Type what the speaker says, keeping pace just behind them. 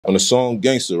On the song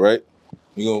Gangster, right?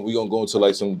 We gonna go into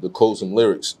like some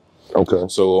lyrics. Okay.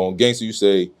 So on Gangster, you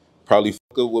say, probably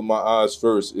fuck up with my eyes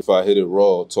first. If I hit it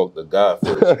raw, talk to God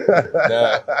first.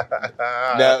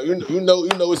 now you know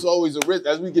it's always a risk.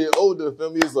 As we get older,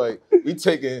 feel me? It's like we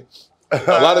taking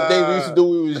a lot of things we used to do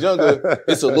when we was younger.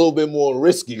 It's a little bit more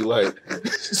risky, like.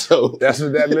 So that's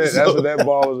what that meant. That's what that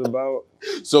ball was about.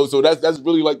 So that's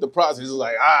really like the process. It's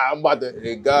like, I'm about to,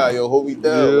 hey, God, yo, hold me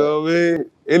down. You know what I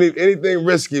mean? Anything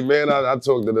risky, man, I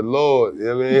talk to the Lord. You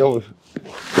know what I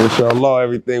mean? Inshallah,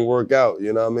 everything work out.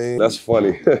 You know what I mean? That's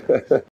funny.